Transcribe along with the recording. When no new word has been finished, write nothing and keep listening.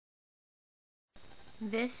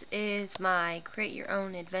This is my create your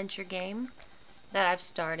own adventure game that I've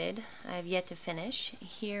started. I have yet to finish.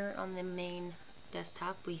 Here on the main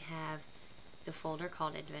desktop we have the folder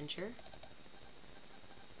called Adventure.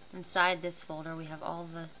 Inside this folder we have all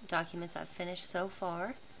the documents I've finished so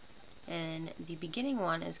far, and the beginning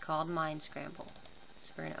one is called Mind Scramble.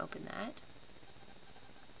 So we're going to open that.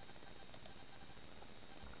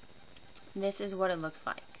 This is what it looks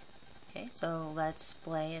like. Okay, so let's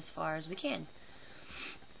play as far as we can.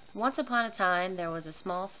 Once upon a time, there was a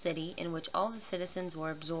small city in which all the citizens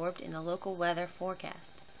were absorbed in the local weather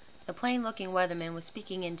forecast. The plain-looking weatherman was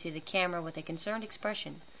speaking into the camera with a concerned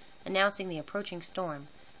expression, announcing the approaching storm.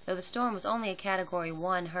 Though the storm was only a Category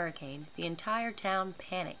 1 hurricane, the entire town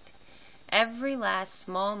panicked. Every last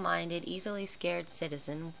small-minded, easily scared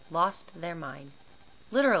citizen lost their mind.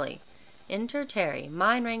 Literally. Enter Terry,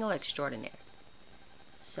 mind wrangle extraordinaire.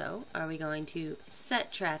 So, are we going to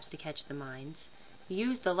set traps to catch the minds?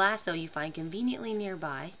 Use the lasso you find conveniently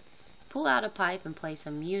nearby, pull out a pipe and play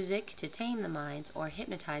some music to tame the minds or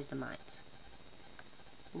hypnotize the minds.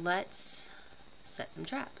 Let's set some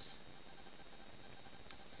traps.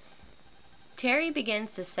 Terry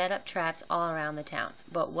begins to set up traps all around the town,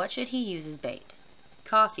 but what should he use as bait?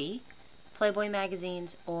 Coffee, Playboy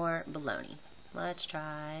magazines, or bologna? Let's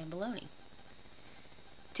try bologna.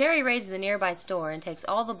 Terry raids the nearby store and takes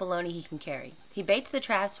all the bologna he can carry. He baits the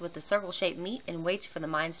traps with the circle-shaped meat and waits for the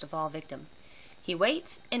minds to fall victim. He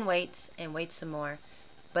waits and waits and waits some more,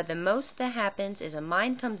 but the most that happens is a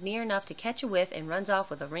mind comes near enough to catch a whiff and runs off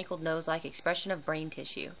with a wrinkled nose-like expression of brain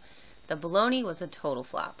tissue. The bologna was a total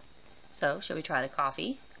flop. So, shall we try the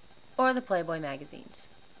coffee or the Playboy magazines?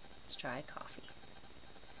 Let's try coffee.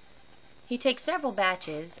 He takes several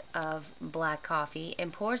batches of black coffee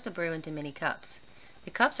and pours the brew into many cups. The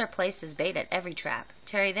cups are placed as bait at every trap.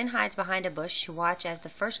 Terry then hides behind a bush to watch as the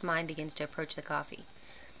first mind begins to approach the coffee.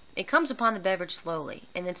 It comes upon the beverage slowly,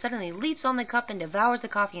 and then suddenly leaps on the cup and devours the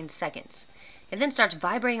coffee in seconds. It then starts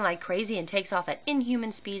vibrating like crazy and takes off at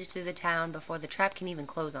inhuman speeds through the town before the trap can even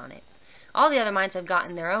close on it. All the other minds have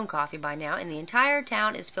gotten their own coffee by now, and the entire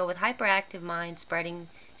town is filled with hyperactive minds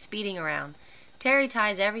speeding around. Terry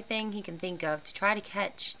tries everything he can think of to try to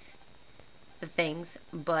catch the things,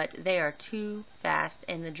 but they are too fast,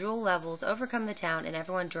 and the drool levels overcome the town, and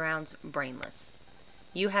everyone drowns brainless.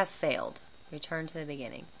 You have failed. Return to the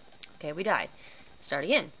beginning. Okay, we died. Start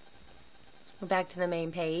again. We're back to the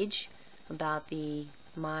main page about the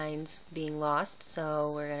minds being lost,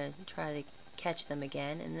 so we're going to try to catch them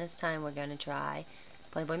again, and this time we're going to try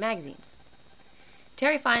Playboy magazines.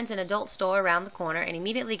 Terry finds an adult store around the corner and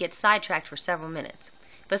immediately gets sidetracked for several minutes,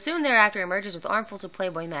 but soon thereafter emerges with armfuls of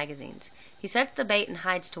Playboy magazines. He sets the bait and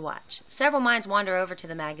hides to watch. Several minds wander over to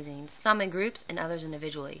the magazines, some in groups and others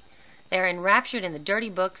individually. They are enraptured in the dirty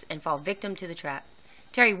books and fall victim to the trap.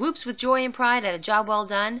 Terry whoops with joy and pride at a job well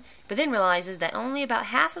done, but then realizes that only about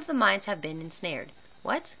half of the minds have been ensnared.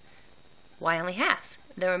 What? Why only half?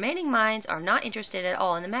 The remaining minds are not interested at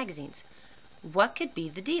all in the magazines. What could be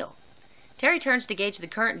the deal? Terry turns to gauge the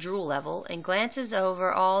current drool level and glances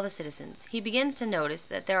over all the citizens. He begins to notice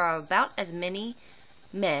that there are about as many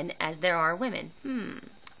men as there are women.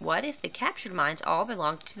 What if the captured minds all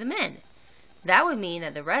belong to the men? That would mean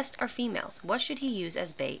that the rest are females. What should he use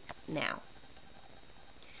as bait now?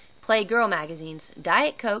 Play girl magazines,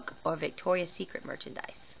 Diet Coke, or Victoria's Secret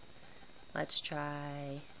merchandise. Let's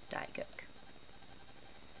try Diet Coke.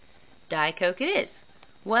 Diet Coke it is.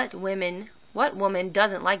 What woman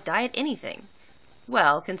doesn't like diet anything?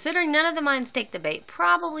 Well, considering none of the minds take the bait,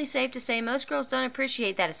 probably safe to say most girls don't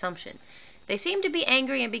appreciate that assumption. They seem to be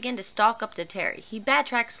angry and begin to stalk up to Terry. He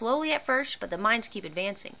backtracks slowly at first, but the minds keep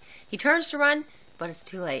advancing. He turns to run, but it's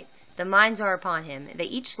too late. The minds are upon him. They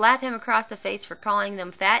each slap him across the face for calling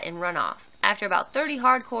them fat and run off. After about 30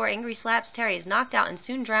 hardcore angry slaps, Terry is knocked out and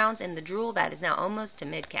soon drowns in the drool that is now almost to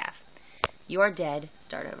mid-calf. You are dead.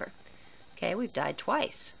 Start over. Okay, we've died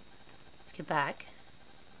twice. Let's get back.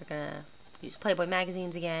 We're going to use Playboy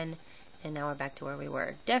magazines again, and now we're back to where we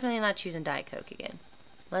were. Definitely not choosing Diet Coke again.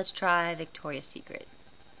 Let's try Victoria's Secret.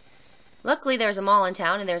 Luckily, there's a mall in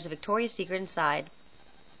town, and there's a Victoria's Secret inside.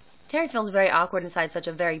 Terry feels very awkward inside such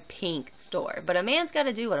a very pink store, but a man's got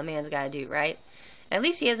to do what a man's got to do, right? At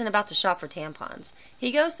least he isn't about to shop for tampons.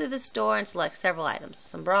 He goes through the store and selects several items.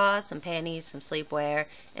 Some bras, some panties, some sleepwear,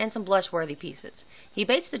 and some blush-worthy pieces. He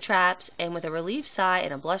baits the traps, and with a relieved sigh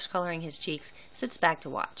and a blush coloring his cheeks, sits back to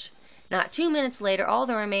watch. Not 2 minutes later, all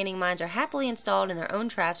the remaining minds are happily installed in their own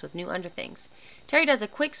traps with new underthings. Terry does a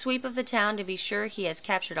quick sweep of the town to be sure he has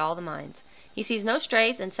captured all the minds. He sees no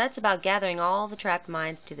strays and sets about gathering all the trapped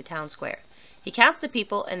minds to the town square. He counts the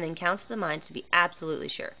people and then counts the minds to be absolutely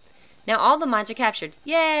sure. Now all the mines are captured.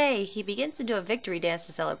 Yay! He begins to do a victory dance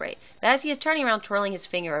to celebrate. But as he is turning around twirling his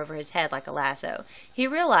finger over his head like a lasso, he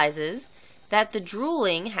realizes that the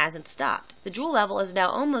drooling hasn't stopped. The drool level is now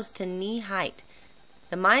almost to knee height.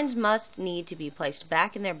 The mines must need to be placed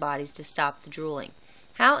back in their bodies to stop the drooling.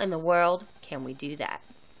 How in the world can we do that?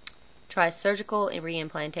 Try surgical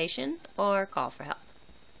reimplantation or call for help.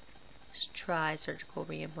 Let's try surgical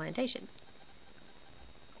reimplantation.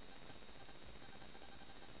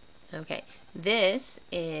 Okay, this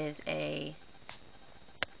is a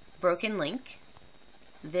broken link.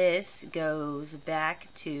 This goes back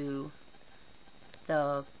to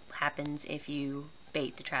the happens if you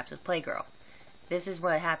bait the traps with Playgirl. This is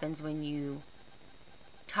what happens when you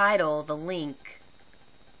title the link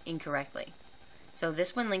incorrectly. So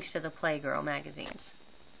this one links to the Playgirl magazines.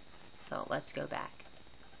 So let's go back.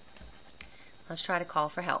 Let's try to call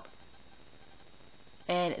for help.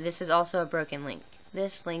 And this is also a broken link.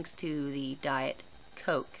 This links to the Diet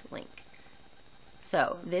Coke link.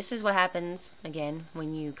 So this is what happens, again,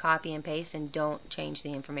 when you copy and paste and don't change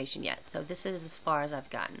the information yet. So this is as far as I've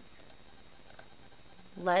gotten.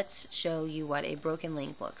 Let's show you what a broken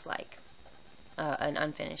link looks like, an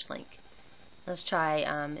unfinished link. Let's try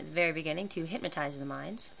at the very beginning to hypnotize the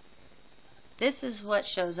minds. This is what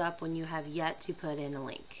shows up when you have yet to put in a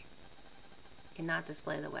link. You cannot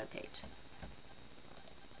display the web page.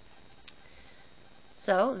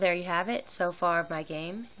 So there you have it so far of my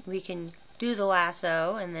game. We can do the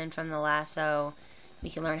lasso, and then from the lasso we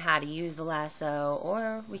can learn how to use the lasso,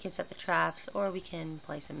 or we can set the traps, or we can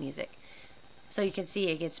play some music. So you can see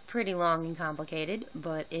it gets pretty long and complicated,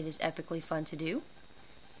 but it is epically fun to do.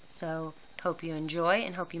 So hope you enjoy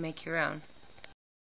and hope you make your own.